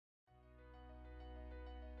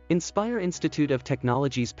Inspire Institute of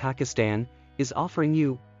Technologies Pakistan is offering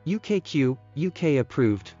you UKQ, UK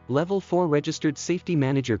approved, Level 4 Registered Safety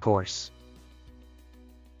Manager course.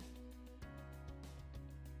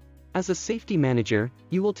 As a safety manager,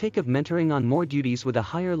 you will take up mentoring on more duties with a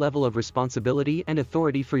higher level of responsibility and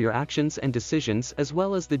authority for your actions and decisions, as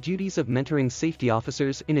well as the duties of mentoring safety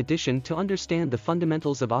officers, in addition to understand the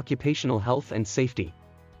fundamentals of occupational health and safety.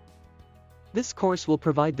 This course will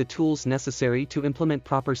provide the tools necessary to implement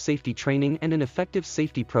proper safety training and an effective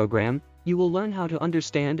safety program. You will learn how to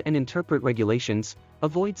understand and interpret regulations,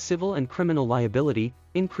 avoid civil and criminal liability,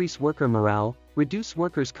 increase worker morale, reduce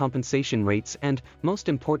workers' compensation rates, and, most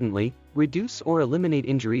importantly, reduce or eliminate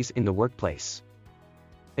injuries in the workplace.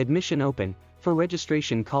 Admission open. For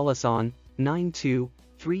registration, call us on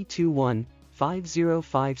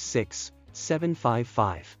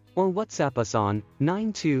 92-321-5056-755 or WhatsApp us on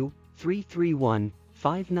 92-331-5999-937.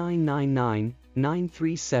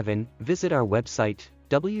 Visit our website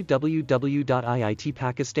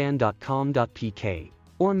www.iitpakistan.com.pk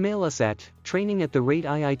or mail us at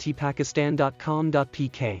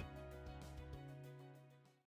training@iitpakistan.com.pk.